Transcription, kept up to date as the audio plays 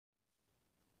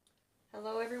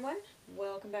Hello everyone,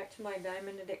 welcome back to my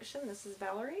diamond addiction. This is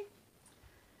Valerie.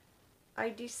 I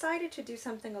decided to do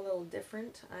something a little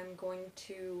different. I'm going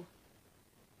to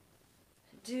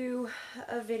do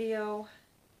a video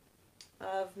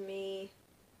of me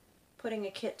putting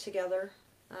a kit together.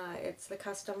 It's the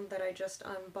custom that I just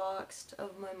unboxed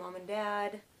of my mom and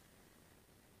dad.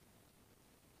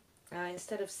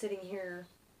 Instead of sitting here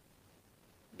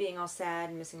being all sad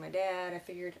and missing my dad, I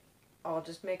figured I'll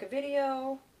just make a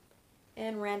video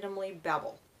and randomly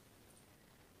babble.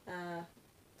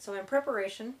 So in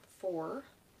preparation for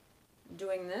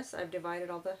doing this, I've divided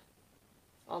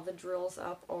all the drills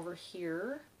up over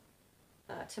here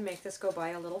to make this go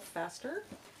by a little faster.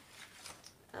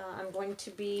 I'm going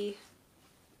to be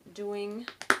doing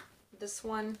this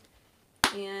one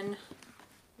in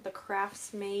the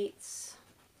Craftsmates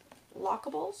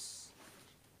Lockables.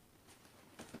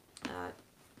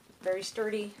 Very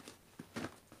sturdy.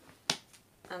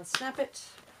 Unsnap it,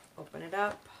 open it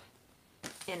up,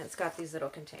 and it's got these little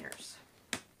containers.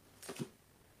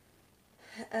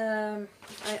 I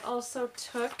also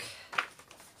took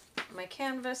my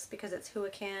canvas because it's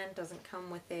Huacan, doesn't come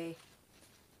with an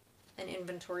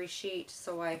inventory sheet,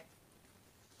 so I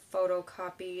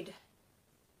photocopied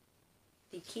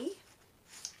the key,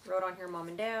 wrote on here Mom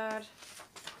and Dad,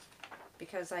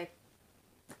 because I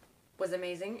was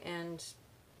amazing and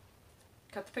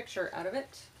cut the picture out of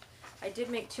it. I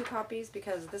did make 2 copies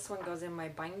because this one goes in my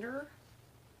binder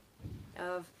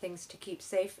of things to keep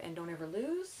safe and don't ever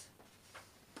lose.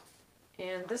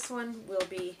 And this one will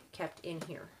be kept in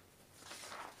here.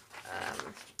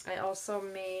 I also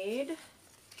made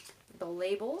the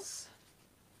labels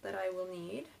that I will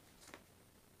need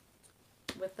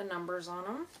with the numbers on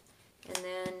them. And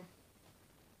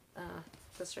then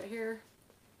this right here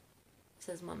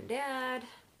says Mom and Dad.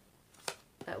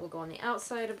 That will go on the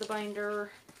outside of the binder.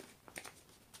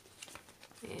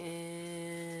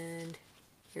 And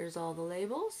here's all the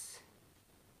labels.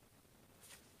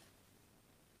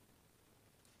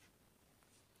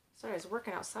 Sorry, I was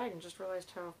working outside and just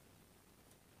realized how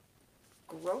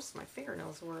gross my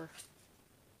fingernails were.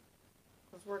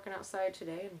 I was working outside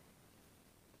today and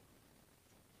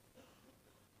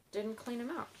didn't clean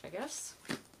them out, I guess.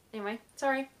 Anyway,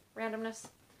 sorry, randomness.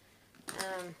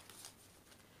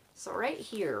 So right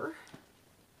here,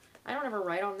 I don't ever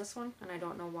write on this one, and I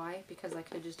don't know why, because I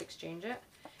could just exchange it.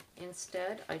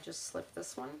 Instead, I just slip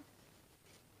this one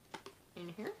in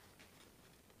here.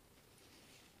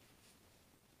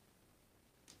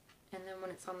 And then when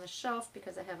it's on the shelf,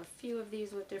 because I have a few of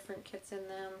these with different kits in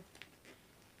them,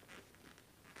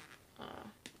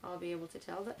 I'll be able to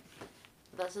tell that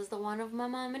this is the one of my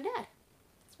mom and dad.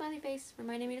 Smiley face,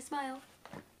 reminding me to smile.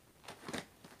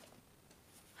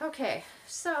 Okay,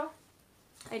 so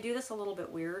I do this a little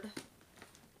bit weird.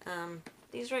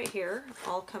 These right here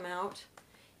all come out.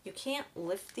 You can't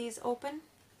lift these open.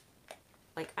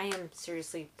 Like, I am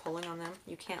seriously pulling on them.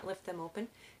 You can't lift them open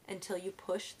until you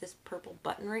push this purple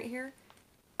button right here,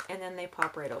 and then they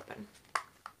pop right open.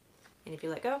 And if you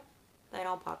let go, they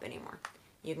don't pop anymore.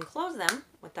 You can close them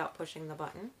without pushing the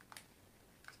button.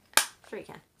 Sure you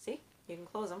can. See? You can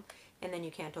close them, and then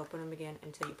you can't open them again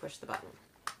until you push the button.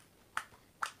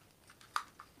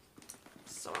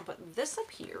 So I'll put this up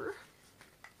here.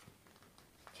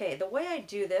 Okay, the way I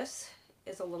do this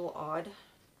is a little odd.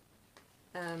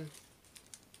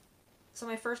 So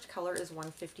my first color is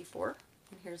 154,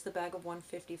 and here's the bag of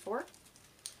 154.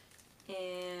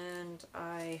 And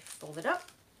I fold it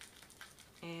up,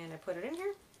 and I put it in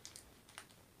here,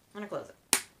 and I close it.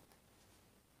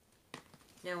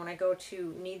 Now when I go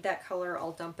to need that color,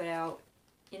 I'll dump it out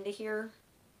into here,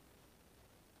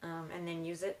 and then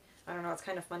use it. I don't know, it's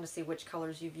kind of fun to see which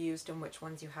colors you've used and which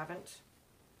ones you haven't.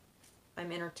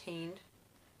 I'm entertained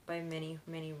by many,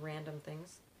 many random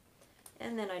things.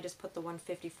 And then I just put the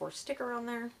 154 sticker on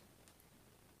there,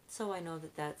 so I know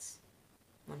that that's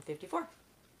 154.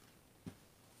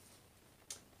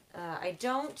 I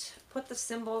don't put the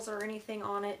symbols or anything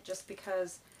on it just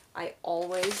because I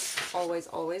always, always,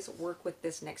 always work with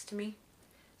this next to me.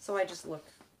 So I just look,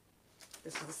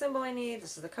 this is the symbol I need,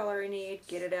 this is the color I need,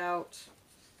 get it out,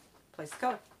 place the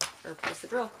color, or place the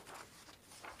drill.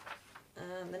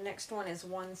 The next one is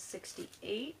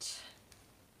 168,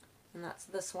 and that's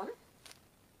this one.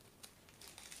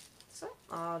 So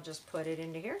I'll just put it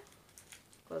into here,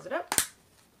 close it up,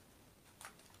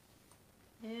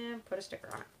 and put a sticker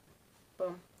on it.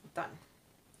 Boom, done.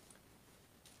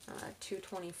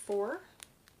 224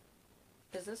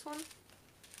 is this one.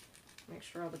 Make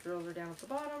sure all the drills are down at the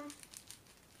bottom.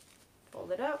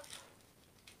 Fold it up,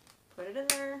 put it in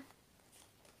there,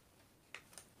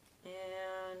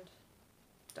 and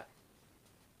done.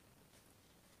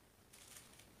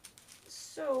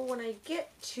 So when I get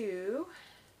to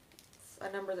a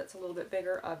number that's a little bit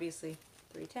bigger, obviously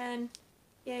 310,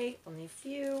 yay, only a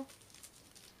few.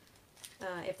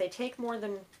 If they take more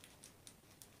than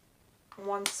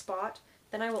one spot,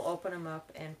 then I will open them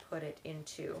up and put it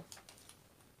into,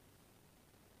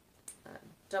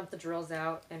 dump the drills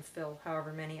out and fill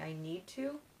however many I need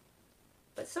to.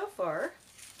 But so far,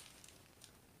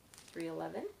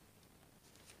 311.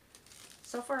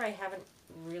 So far I haven't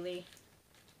really,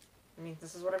 I mean,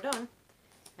 this is what I've done.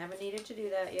 Haven't needed to do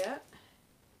that yet.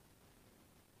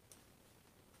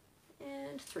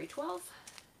 And 312.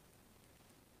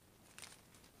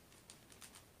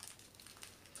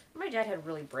 My dad had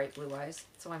really bright blue eyes,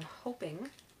 so I'm hoping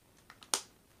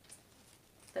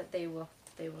that they will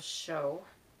show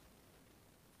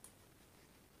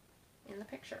in the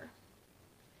picture.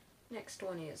 Next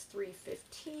one is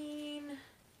 315,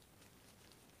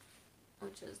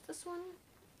 which is this one.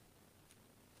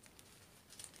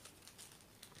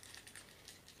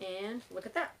 And look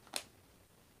at that.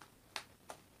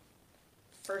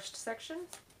 First section,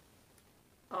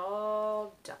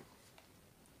 all done.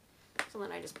 So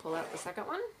then I just pull out the second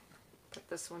one, put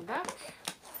this one back,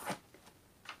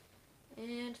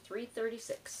 and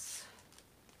 336.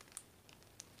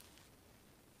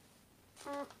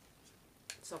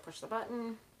 So push the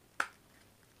button,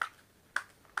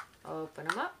 open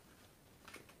them up,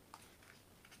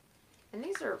 and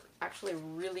these are actually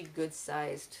really good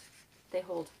sized. They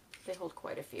hold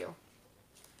quite a few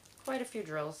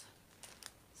drills.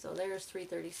 So there's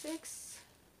 336.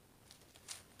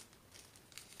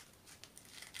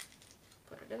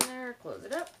 Put it in there, close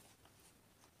it up,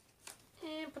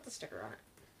 and put the sticker on it.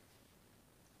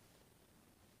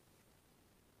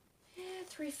 And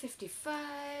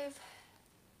 355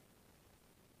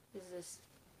 is this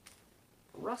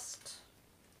rust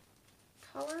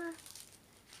color.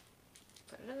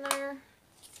 Put it in there,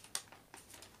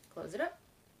 close it up,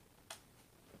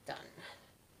 done.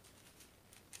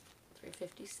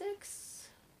 356.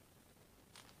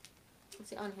 Let's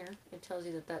see, on here it tells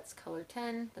you that that's color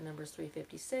 10, the number is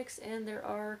 356, and there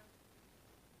are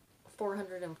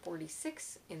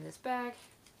 446 in this bag.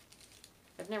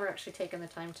 I've never actually taken the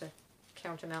time to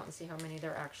count them out and see how many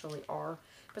there actually are,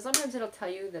 but sometimes it'll tell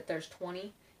you that there's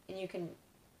 20, and you can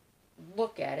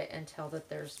look at it and tell that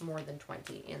there's more than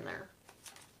 20 in there.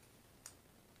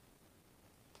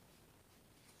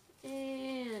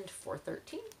 And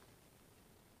 413.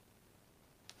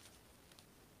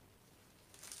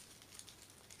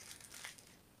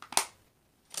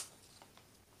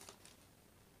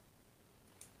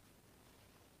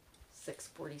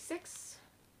 $6.46.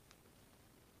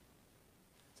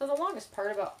 So the longest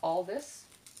part about all this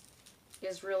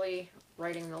is really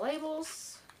writing the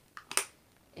labels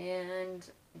and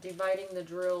dividing the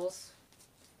drills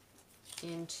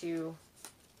into,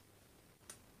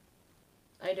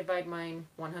 I divide mine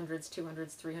 100s,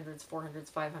 200s, 300s, 400s,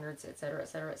 500s, etc.,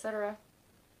 etc., etc.,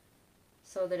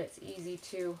 so that it's easy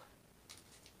to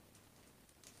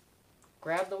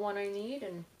grab the one I need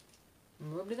and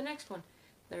move to the next one.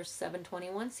 There's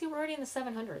 721. See, we're already in the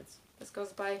 700s. This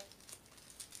goes by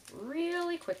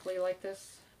really quickly like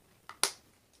this.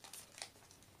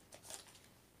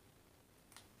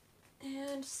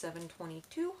 And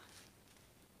 722.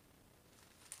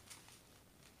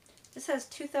 This has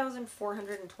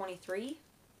 2,423,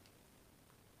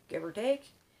 give or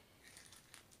take.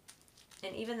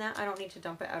 And even that, I don't need to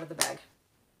dump it out of the bag.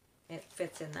 It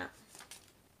fits in that.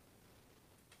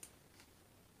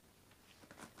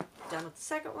 Done with the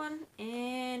second one,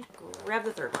 and grab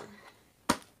the third one.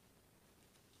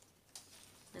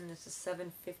 And this is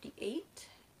 758.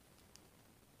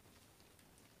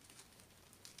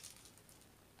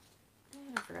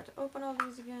 And I forgot to open all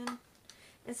these again.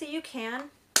 And see, you can.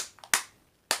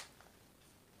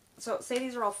 So say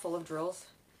these are all full of drills,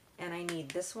 and I need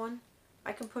this one.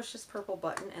 I can push this purple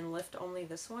button and lift only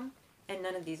this one, and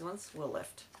none of these ones will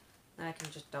lift. And I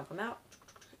can just dump them out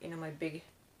into my big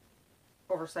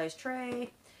oversized tray,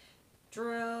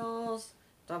 drills,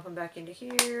 dump them back into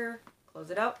here, close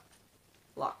it up,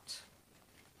 locked.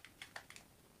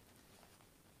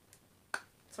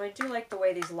 So I do like the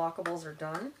way these lockables are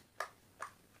done.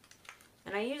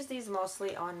 And I use these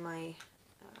mostly on my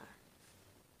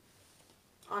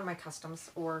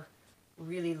customs or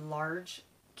really large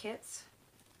kits.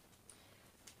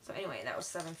 So anyway, that was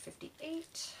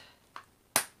 758.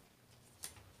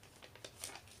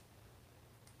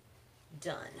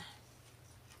 Done.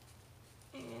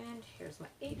 And here's my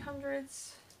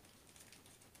 800s.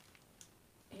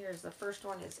 Here's the first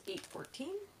one is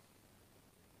 814.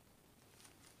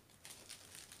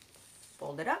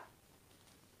 Fold it up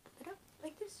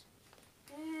like this,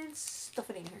 and stuff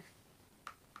it in here.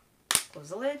 Close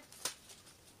the lid.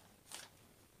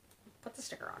 Put the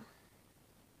sticker on.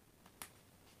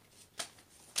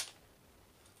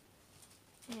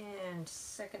 And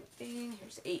second thing,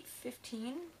 here's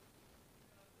 8:15.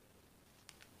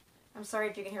 I'm sorry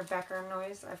if you can hear background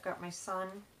noise. I've got my son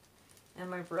and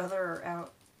my brother are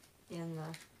out in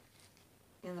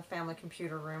the family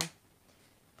computer room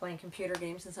playing computer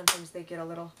games, and sometimes they get a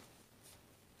little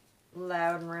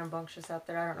loud and rambunctious out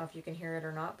there. I don't know if you can hear it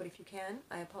or not, but if you can,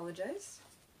 I apologize.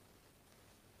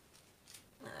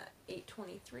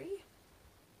 8:23.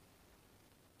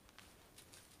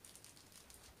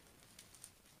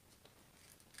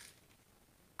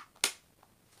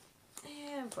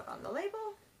 And put on the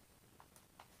label.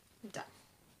 Done.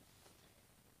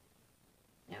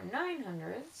 Now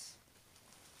 900s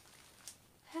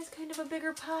has kind of a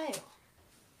bigger pile.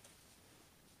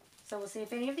 So we'll see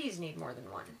if any of these need more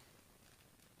than one.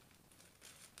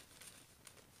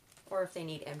 Or if they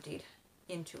need emptied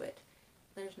into it.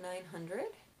 There's 900.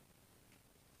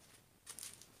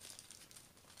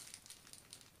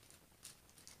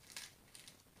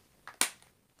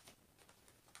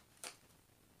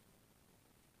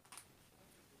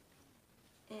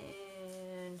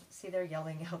 And see, they're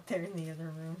yelling out there in the other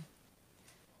room.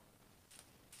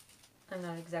 I'm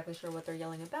not exactly sure what they're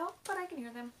yelling about, but I can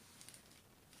hear them.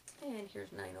 And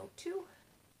here's 902.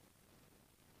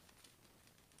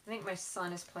 I think my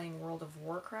son is playing World of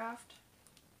Warcraft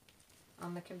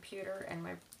on the computer, and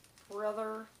my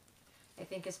brother, I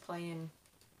think, is playing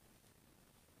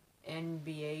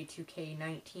NBA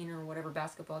 2K19 or whatever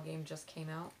basketball game just came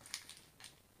out.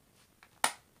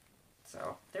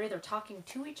 So they're either talking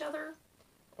to each other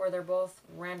or they're both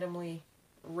randomly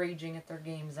raging at their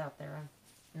games out there.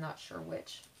 I'm not sure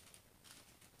which.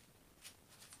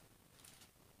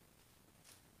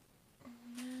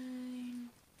 9.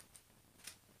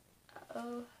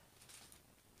 Uh-oh.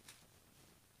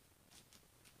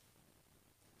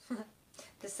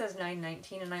 This says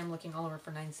 919 and I am looking all over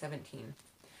for 917.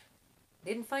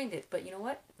 Didn't find it, but you know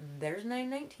what? There's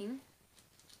 919.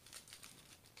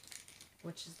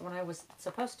 Which is the one I was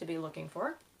supposed to be looking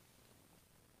for.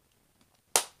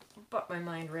 But my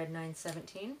mind read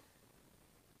 917.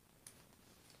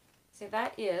 See,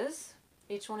 that is,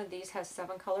 each one of these has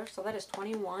 7 colors, so that is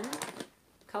 21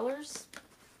 colors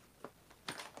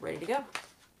ready to go.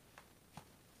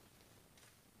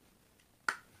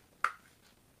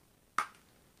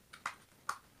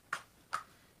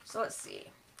 So let's see.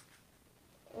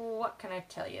 What can I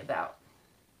tell you about?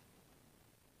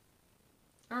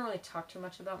 I don't really talk too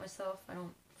much about myself. I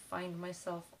don't find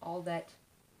myself all that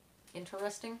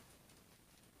interesting.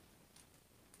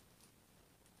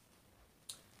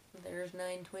 There's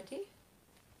 920.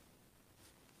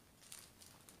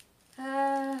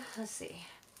 Let's see.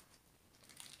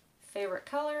 Favorite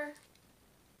color.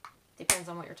 Depends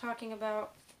on what you're talking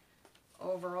about.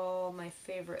 Overall, my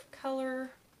favorite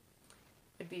color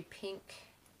would be pink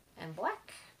and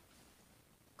black.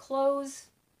 Clothes.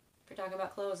 If you're talking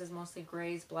about clothes, is mostly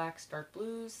grays, blacks, dark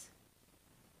blues.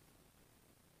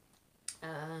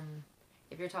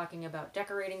 If you're talking about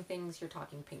decorating things, you're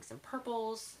talking pinks and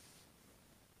purples.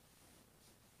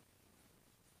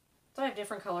 So I have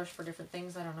different colors for different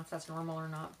things. I don't know if that's normal or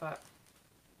not, but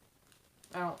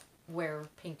I don't wear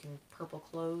pink and purple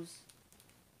clothes.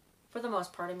 For the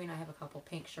most part, I mean, I have a couple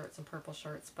pink shirts and purple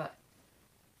shirts, but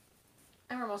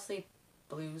I wear mostly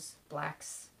blues,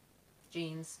 blacks,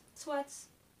 jeans, sweats,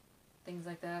 things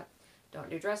like that. Don't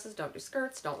do dresses, don't do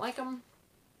skirts, don't like them.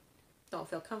 Don't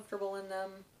feel comfortable in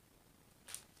them.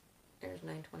 There's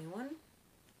 921.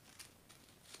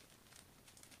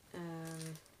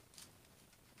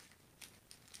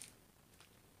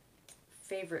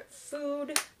 Favorite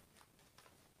food.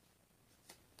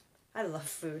 I love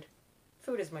food.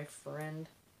 Food is my friend.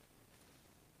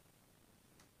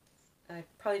 It'd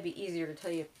probably be easier to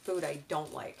tell you food I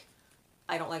don't like.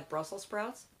 I don't like Brussels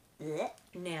sprouts. Blech,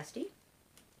 nasty.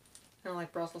 I don't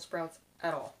like Brussels sprouts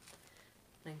at all.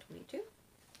 922.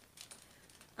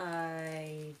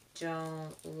 I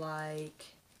don't like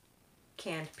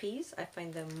canned peas. I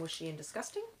find them mushy and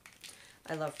disgusting.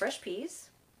 I love fresh peas.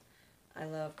 I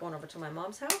love going over to my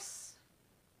mom's house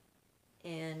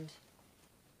and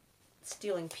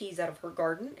stealing peas out of her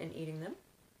garden and eating them.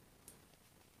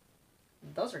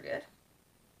 Those are good.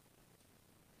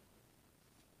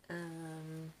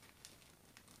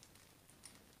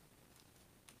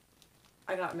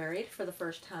 I got married for the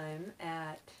first time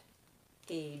at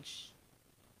age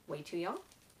way too young.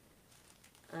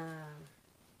 I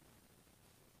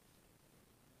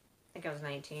think I was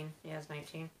 19. Yeah, I was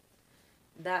 19.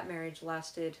 That marriage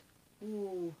lasted,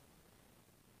 10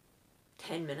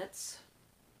 10 minutes.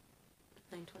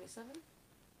 9:27.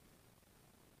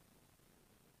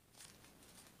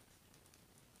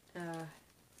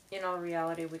 In all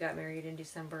reality, we got married in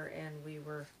December and we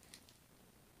were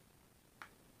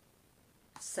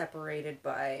separated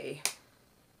by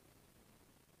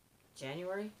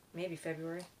January, maybe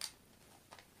February.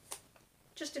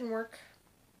 Just didn't work.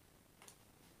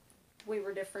 We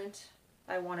were different.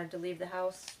 I wanted to leave the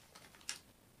house.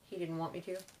 He didn't want me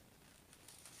to.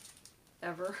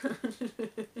 Ever.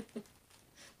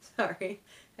 Sorry,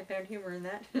 I found humor in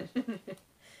that.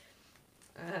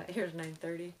 Here's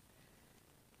 9:30.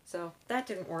 So that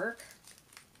didn't work.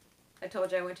 I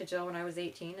told you I went to jail when I was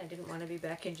 18. I didn't want to be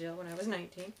back in jail when I was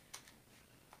 19.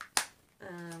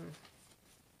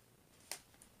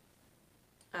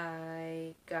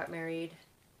 I got married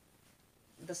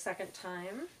the second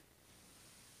time,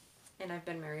 and I've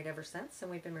been married ever since,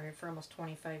 and we've been married for almost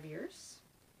 25 years.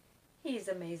 He's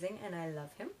amazing, and I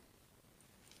love him.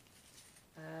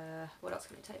 What else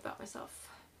can I tell you about myself?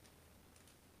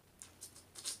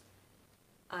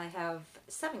 I have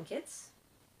 7 kids,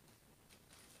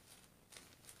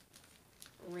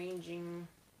 ranging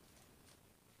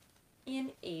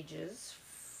in ages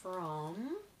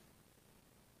from,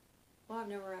 well, I've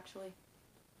never actually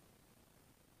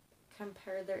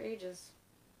compared their ages.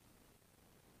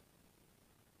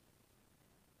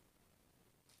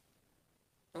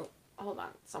 Oh, hold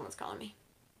on, someone's calling me.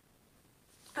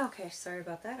 Okay, sorry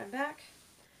about that, I'm back.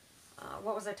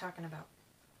 What was I talking about?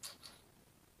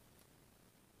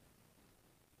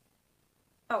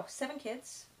 Oh, 7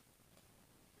 kids.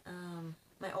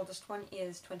 My oldest one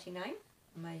is 29.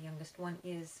 My youngest one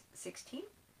is 16.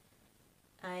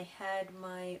 I had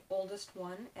my oldest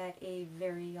one at a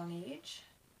very young age.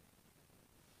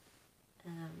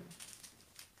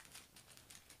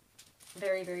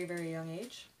 Very, very, very young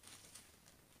age.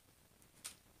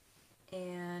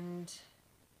 And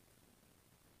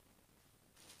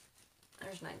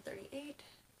there's 9:38.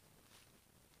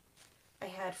 I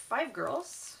had 5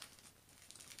 girls.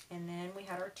 And then we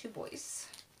had our 2 boys.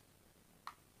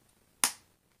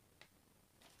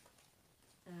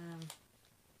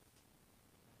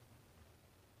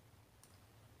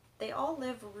 They all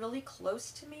live really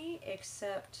close to me,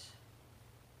 except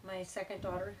my second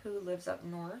daughter who lives up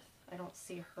north. I don't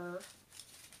see her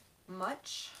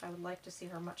much. I would like to see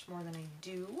her much more than I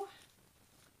do.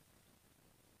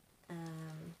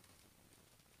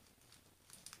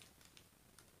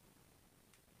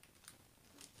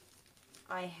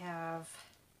 I have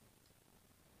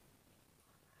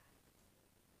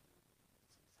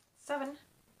 7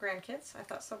 grandkids. I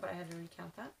thought so, but I had to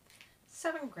recount that.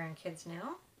 7 grandkids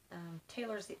now.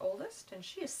 Taylor's the oldest, and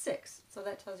she is 6. So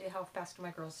that tells you how fast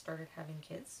my girls started having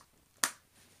kids.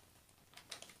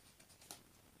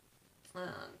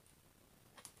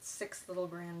 6 little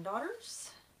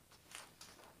granddaughters.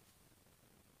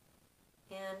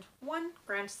 And 1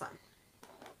 grandson.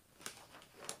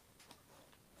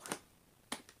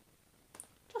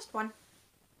 Just 1.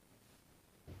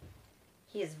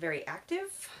 He is very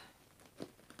active,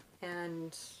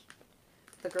 and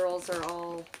the girls are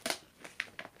all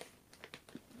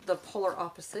the polar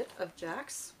opposite of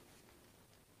Jax.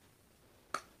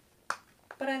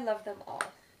 But I love them all.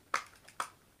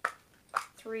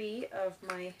 3 of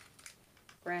my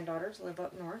granddaughters live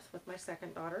up north with my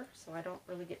second daughter, so I don't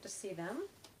really get to see them.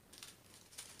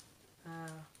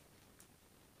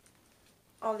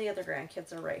 All the other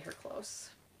grandkids are right here close.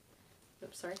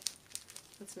 Oops, sorry.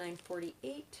 It's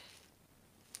 9:48.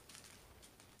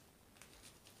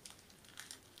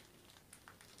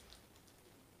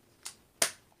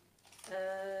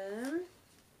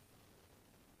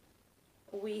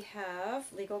 We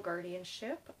have legal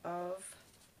guardianship of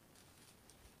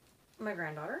my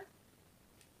granddaughter.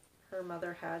 Her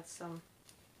mother had some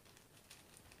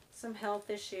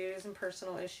health issues and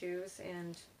personal issues,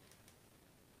 and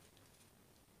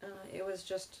it was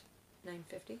just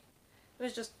 9:50. It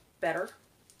was just better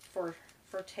for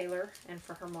Taylor and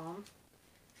for her mom,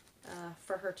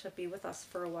 for her to be with us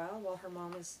for a while her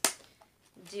mom is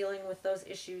dealing with those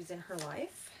issues in her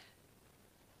life.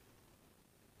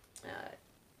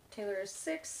 Taylor is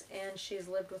 6, and she's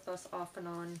lived with us off and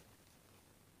on,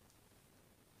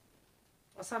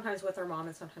 well, sometimes with her mom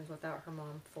and sometimes without her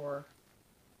mom for,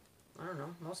 I don't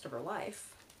know, most of her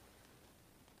life.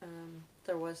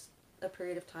 There was a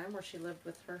period of time where she lived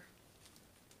with her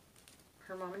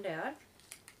mom and dad,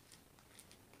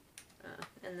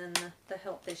 and then the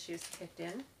health issues kicked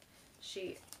in.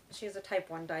 She is a type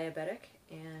 1 diabetic,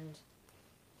 and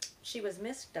she was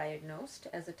misdiagnosed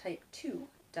as a type 2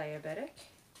 diabetic,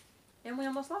 and we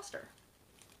almost lost her.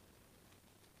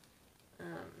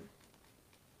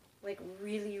 like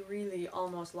really, really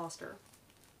almost lost her.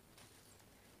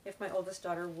 If my oldest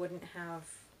daughter wouldn't have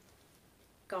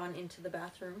gone into the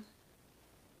bathroom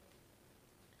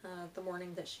the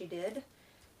morning that she did,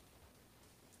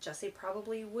 Jessie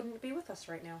probably wouldn't be with us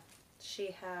right now.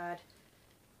 She had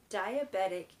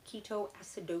diabetic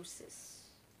ketoacidosis,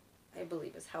 I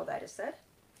believe is how that is said.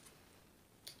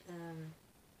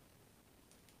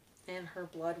 And her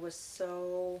blood was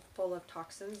so full of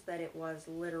toxins that it was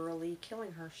literally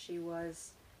killing her. She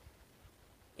was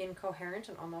incoherent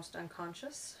and almost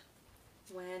unconscious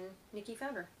when Nikki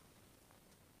found her.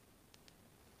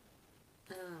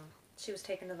 She was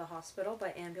taken to the hospital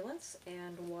by ambulance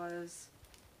and was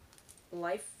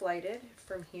life flighted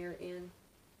from here in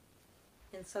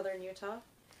southern Utah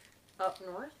up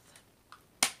north,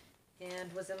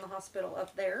 and was in the hospital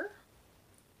up there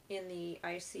in the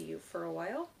ICU for a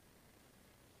while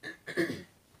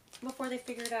before they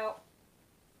figured out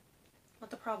what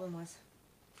the problem was.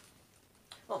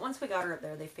 Well, once we got her up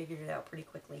there, they figured it out pretty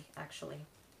quickly, actually.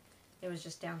 It was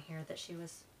just down here that she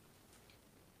was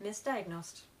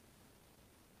misdiagnosed.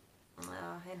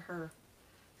 And her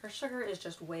sugar is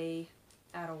just way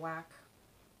out of whack.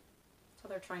 So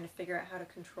they're trying to figure out how to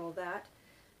control that.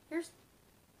 Here's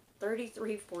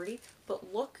 3340,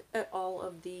 but look at all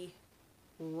of the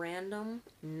random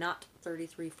not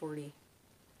 3340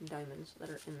 diamonds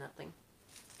that are in that thing.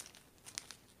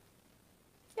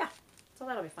 Yeah, so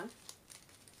that'll be fun.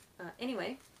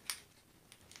 Anyway,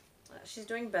 she's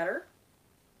doing better,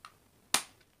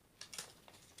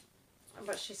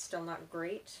 but she's still not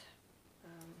great.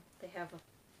 They have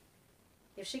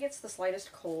if she gets the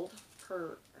slightest cold,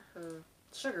 her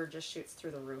sugar just shoots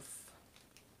through the roof.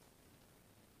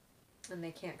 And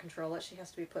they can't control it. She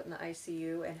has to be put in the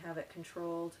ICU and have it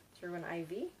controlled through an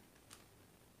IV.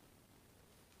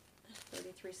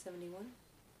 3371.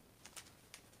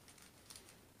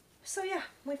 So yeah,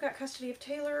 we've got custody of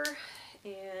Taylor,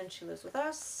 and she lives with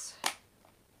us.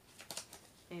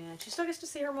 And she still gets to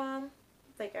see her mom.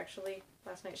 Like, actually,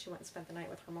 last night she went and spent the night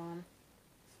with her mom.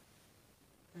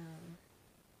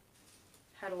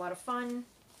 Had a lot of fun.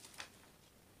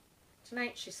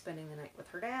 Tonight she's spending the night with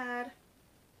her dad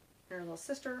and her little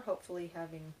sister, hopefully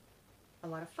having a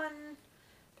lot of fun,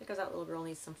 because that little girl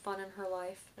needs some fun in her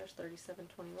life. There's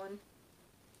 3721.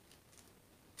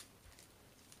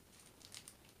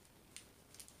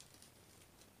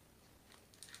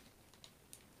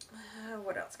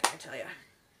 What else can I tell you?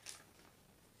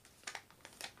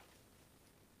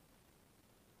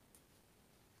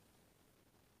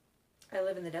 I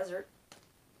live in the desert.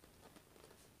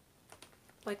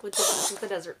 Like, legit, this is the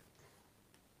desert.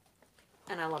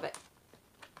 And I love it.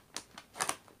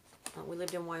 We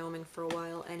lived in Wyoming for a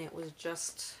while, and it was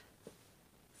just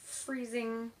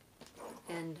freezing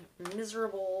and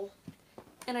miserable,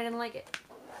 and I didn't like it.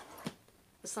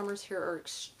 The summers here are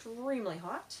extremely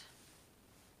hot.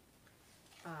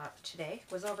 Today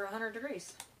was over 100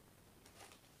 degrees.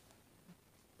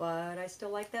 But I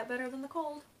still like that better than the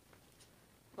cold.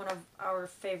 One of our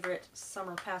favorite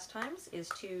summer pastimes is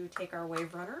to take our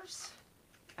wave runners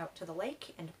out to the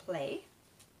lake and play.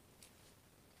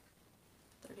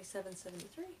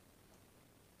 3773.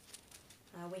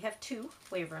 We have 2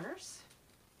 wave runners.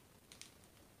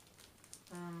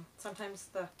 Sometimes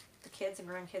the kids and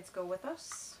grandkids go with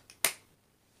us.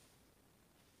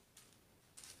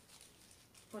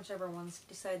 Whichever ones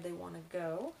decide they want to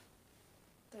go.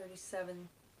 37.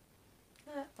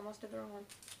 Almost did the wrong one.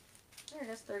 There it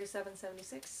is,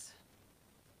 3776.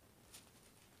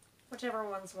 Whichever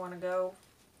ones want to go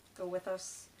with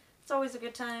us. It's always a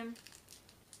good time.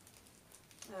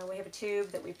 We have a tube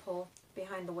that we pull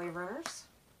behind the wave runners.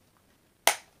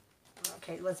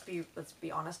 Okay, let's be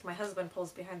honest. My husband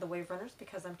pulls behind the wave runners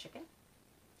because I'm chicken.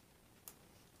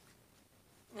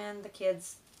 And the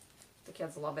kids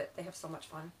love it. They have so much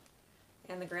fun.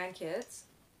 And the grandkids,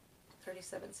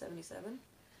 3777.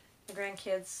 The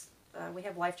grandkids, we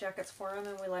have life jackets for them,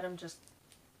 and we let them just...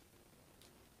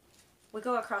 We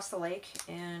go across the lake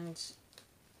and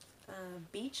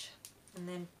beach, and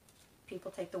then people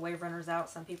take the wave runners out.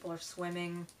 Some people are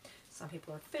swimming, some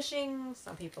people are fishing,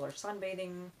 some people are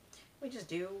sunbathing. We just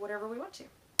do whatever we want to.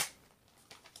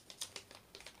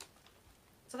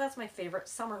 So that's my favorite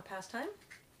summer pastime.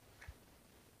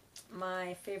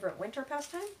 My favorite winter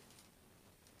pastime?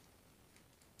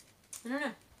 I don't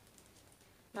know.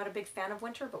 Not a big fan of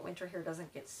winter, but winter here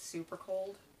doesn't get super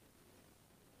cold.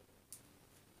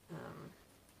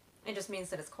 It just means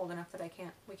that it's cold enough that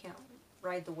we can't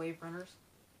ride the wave runners.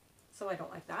 So I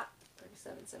don't like that.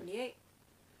 3778.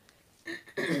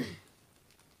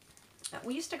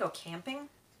 We used to go camping,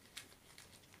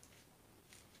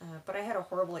 but I had a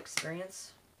horrible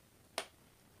experience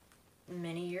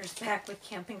many years back with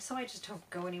camping, so I just don't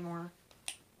go anymore.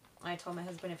 I told my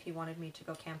husband if he wanted me to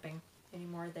go camping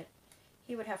anymore that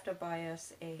he would have to buy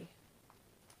us a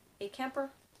camper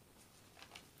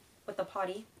with a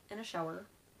potty and a shower.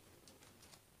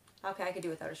 Okay, I could do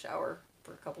without a shower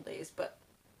for a couple days, but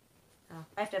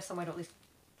I have to have some way to at least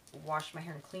wash my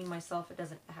hair and clean myself. It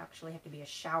doesn't actually have to be a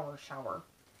shower.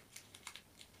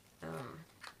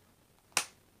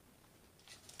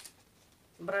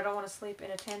 But I don't want to sleep in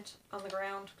a tent on the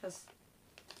ground because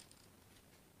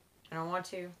I don't want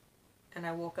to. And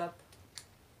I woke up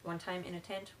one time in a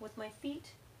tent with my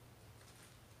feet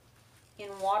in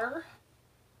water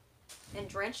and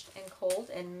drenched and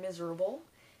cold and miserable.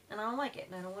 And I don't like it,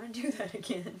 and I don't want to do that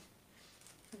again.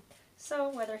 So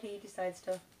whether he decides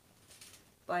to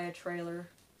buy a trailer,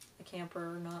 a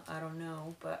camper or not, I don't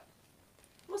know, but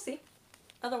we'll see.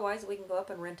 Otherwise, we can go up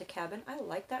and rent a cabin. I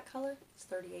like that color. It's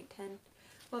 3810.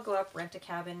 We'll go up, rent a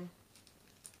cabin,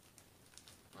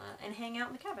 and hang out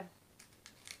in the cabin.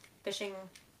 Fishing,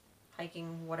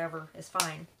 hiking, whatever is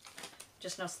fine.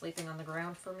 Just no sleeping on the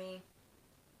ground for me.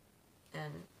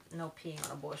 And no peeing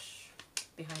on a bush,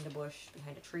 behind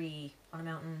a tree, on a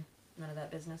mountain. None of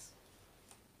that business.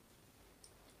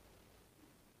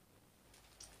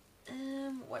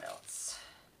 What else?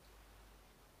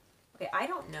 Okay, I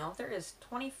don't know. There is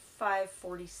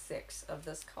 2546 of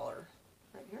this color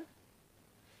right here.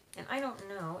 And I don't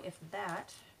know if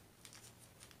that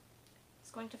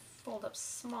is going to fold up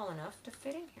small enough to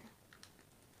fit in here.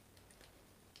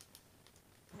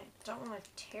 I don't want to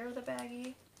tear the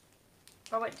baggie.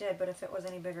 Oh, it did, but if it was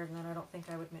any bigger than that, I don't think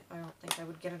I would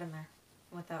get it in there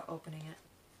without opening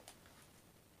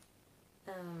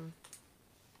it.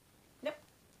 Yep.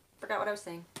 Forgot what I was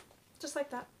saying. Just like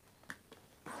that.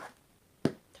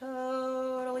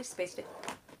 Totally spaced it.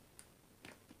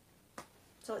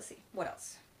 So let's see. What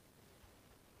else?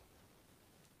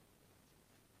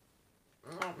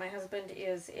 My husband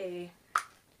is a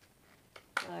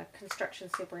construction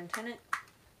superintendent,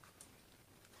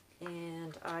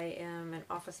 and I am an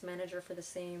office manager for the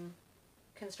same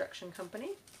construction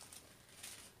company.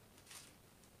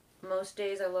 Most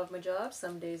days I love my job,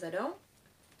 some days I don't.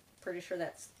 Pretty sure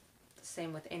that's the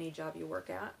same with any job you work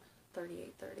at.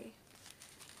 3830.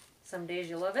 Some days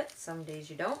you love it, some days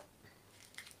you don't.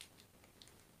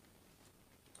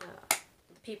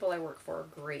 The people I work for are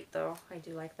great, though. I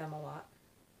do like them a lot.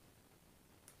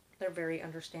 They're very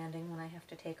understanding when I have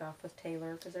to take off with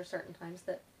Taylor, because there are certain times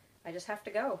that I just have to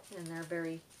go, and they're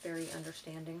very, very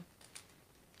understanding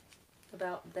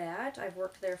about that. I've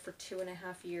worked there for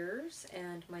 2.5 years,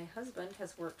 and my husband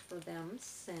has worked for them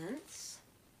since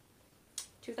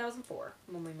 2004,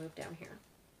 when we moved down here.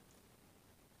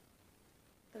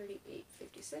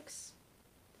 3856.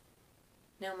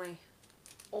 Now my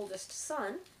oldest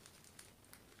son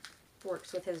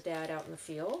works with his dad out in the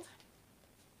field.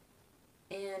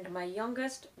 And my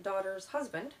youngest daughter's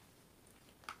husband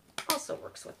also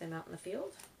works with them out in the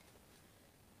field.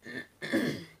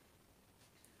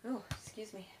 Oh,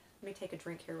 excuse me. Let me take a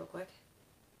drink here real quick.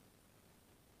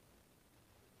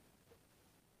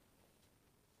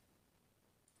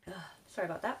 Sorry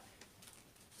about that.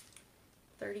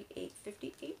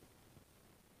 3858.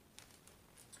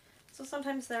 So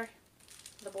sometimes the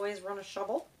boys run a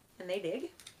shovel and they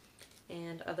dig.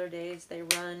 And other days they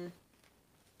run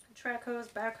track hose,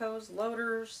 backhoes,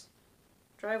 loaders,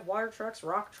 drive water trucks,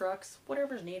 rock trucks,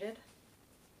 whatever's needed.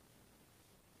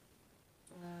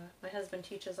 My husband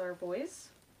teaches our boys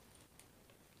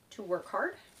to work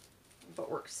hard, but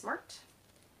work smart.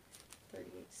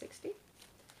 3860.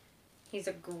 He's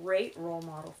a great role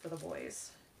model for the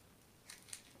boys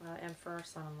and for our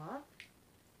son-in-law.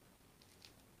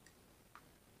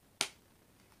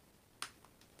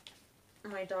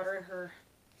 My daughter and her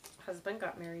husband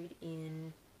got married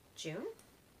in June.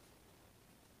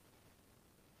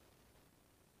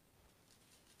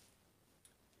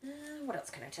 What else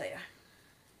can I tell you?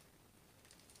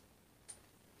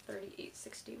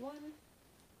 3861.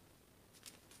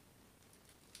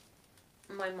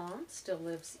 My mom still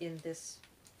lives in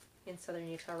southern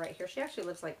Utah right here. She actually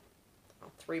lives like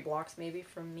 3 blocks maybe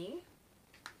from me.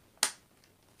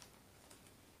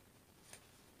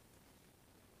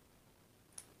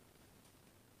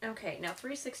 Okay, now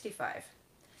 365.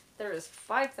 There is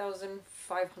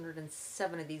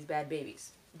 5,507 of these bad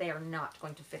babies. They are not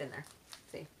going to fit in there.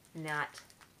 See? Not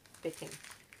fitting.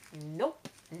 Nope,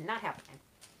 not happening.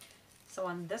 So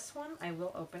on this one, I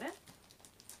will open it.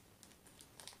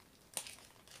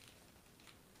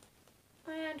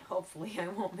 And hopefully I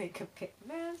won't make a big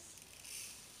mess.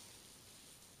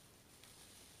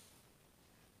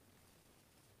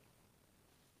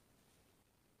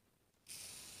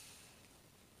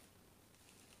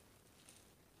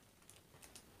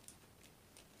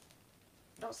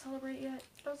 Don't celebrate yet.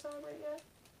 Don't celebrate yet.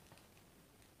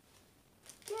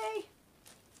 Yay!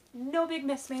 No big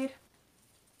miss made.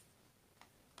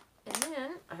 And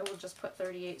then I will just put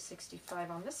 38.65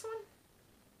 on this one.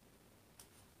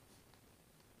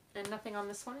 And nothing on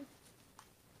this one.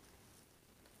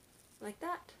 Like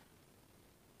that.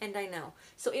 And I know.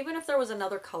 So even if there was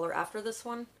another color after this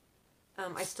one,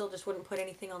 I still just wouldn't put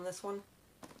anything on this one.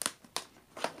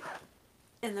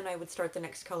 And then I would start the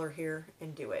next color here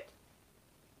and do it.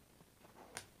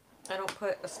 I don't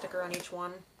put a sticker on each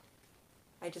one.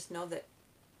 I just know that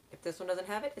if this one doesn't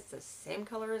have it, it's the same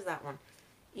color as that one.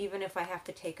 Even if I have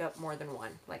to take up more than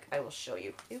one, like I will show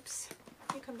you. Oops,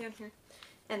 you come down here.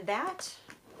 And that,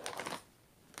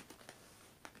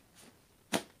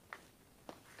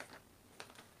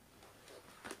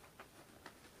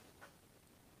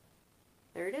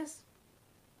 there it is.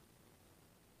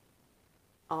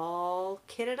 All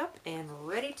kitted up and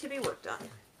ready to be worked on.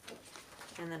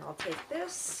 And then I'll take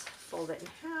this, fold it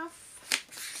in half,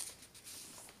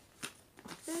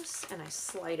 like this, and I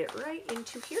slide it right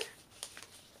into here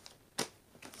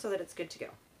so that it's good to go.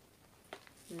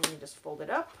 And then you just fold it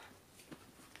up,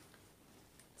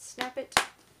 snap it,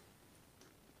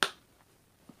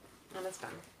 and it's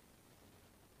done.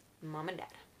 Mom and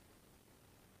Dad.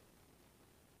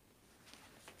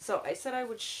 So I said I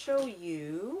would show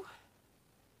you,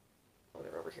 hold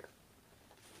it over here.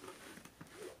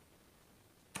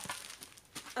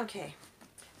 Okay,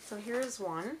 so here's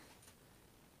one,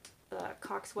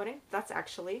 Cox Wedding. That's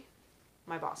actually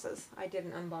my boss's. I did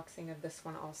an unboxing of this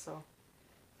one also.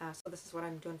 So this is what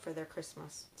I'm doing for their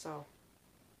Christmas. So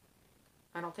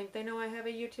I don't think they know I have a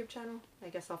YouTube channel. I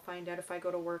guess I'll find out if I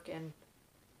go to work and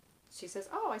she says,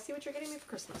 oh, I see what you're getting me for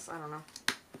Christmas. I don't know.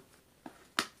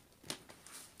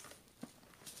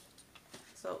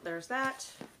 So there's that.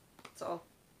 It's all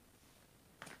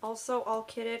also all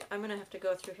kitted. I'm going to have to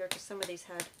go through here because some of these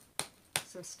had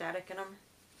some static in them.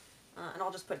 And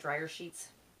I'll just put dryer sheets,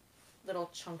 little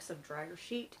chunks of dryer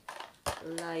sheet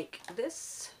like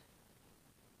this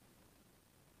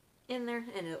in there,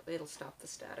 and it'll stop the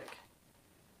static.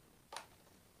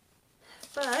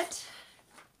 But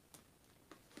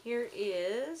here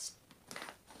is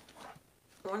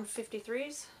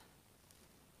 153s.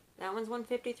 That one's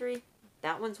 153.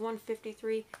 That one's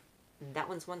 153. And that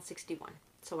one's 161.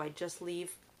 So I just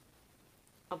leave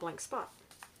a blank spot.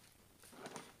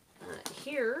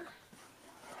 Here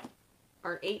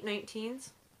are 819s.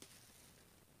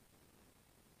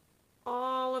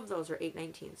 All of those are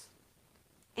 819s.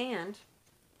 And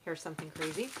here's something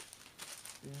crazy.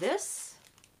 This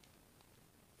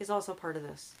is also part of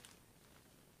this.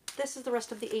 This is the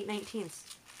rest of the 819s.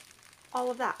 All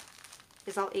of that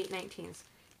is all 819s.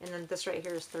 And then this right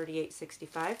here is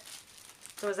 38.65.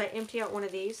 So as I empty out one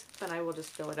of these, then I will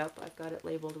just fill it up. I've got it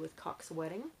labeled with Cox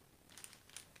Wedding.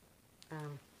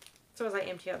 So as I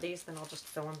empty out these, then I'll just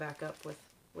fill them back up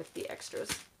with the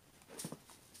extras.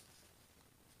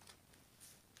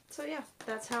 So yeah,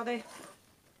 that's how they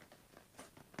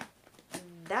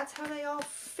all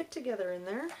fit together in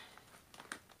there.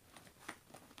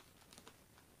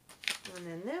 And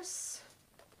then this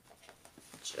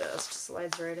just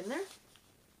slides right in there.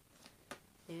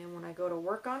 And when I go to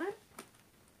work on it,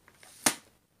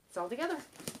 it's all together.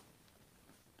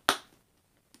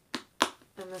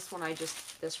 And this one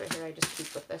this right here, I just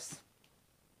keep with this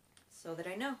so that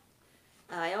I know.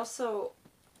 I also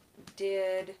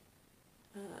did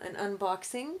an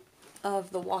unboxing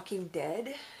of The Walking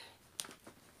Dead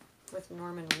with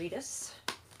Norman Reedus.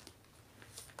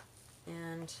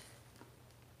 And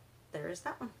there is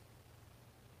that one.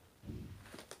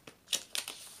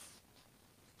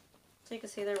 So you can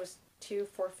see there was two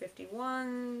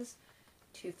 451s,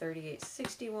 two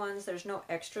 38.61s. There's no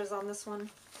extras on this one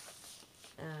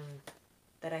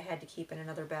that I had to keep in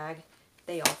another bag.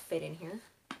 They all fit in here.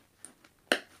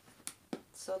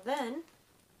 So then,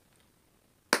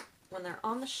 when they're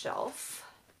on the shelf,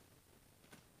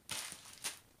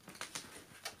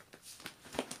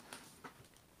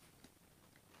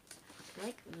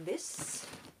 like this,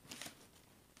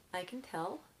 I can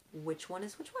tell which one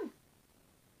is which one.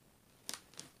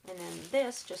 And then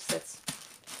this just sits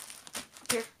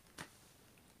here,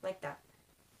 like that.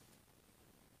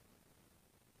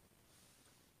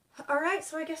 Alright,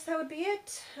 so I guess that would be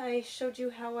it. I showed you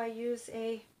how I use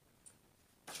a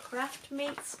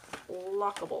Craftmates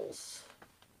Lockables.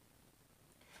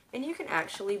 And you can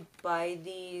actually buy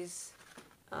these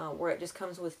where it just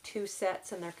comes with two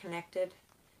sets and they're connected.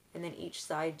 And then each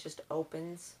side just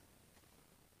opens.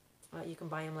 You can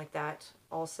buy them like that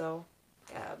also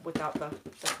without the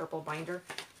purple binder.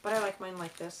 But I like mine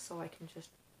like this so I can just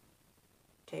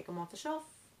take them off the shelf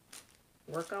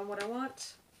work on what I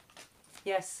want.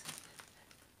 Yes,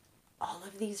 all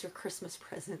of these are Christmas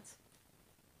presents.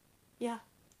 Yeah,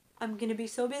 I'm gonna be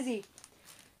so busy.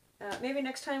 Maybe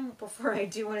next time before I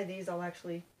do one of these, I'll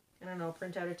actually, I don't know,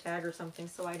 print out a tag or something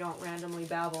so I don't randomly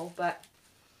babble. But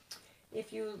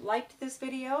if you liked this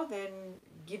video, then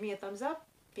give me a thumbs up.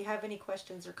 If you have any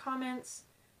questions or comments,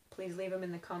 please leave them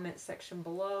in the comments section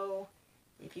below.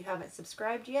 If you haven't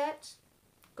subscribed yet,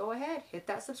 go ahead, hit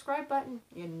that subscribe button.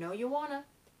 You know you wanna.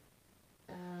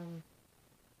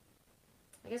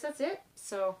 I guess that's it.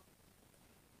 So,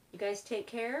 you guys take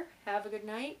care, have a good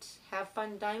night, have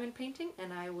fun diamond painting,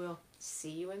 and I will see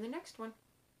you in the next one.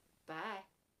 Bye.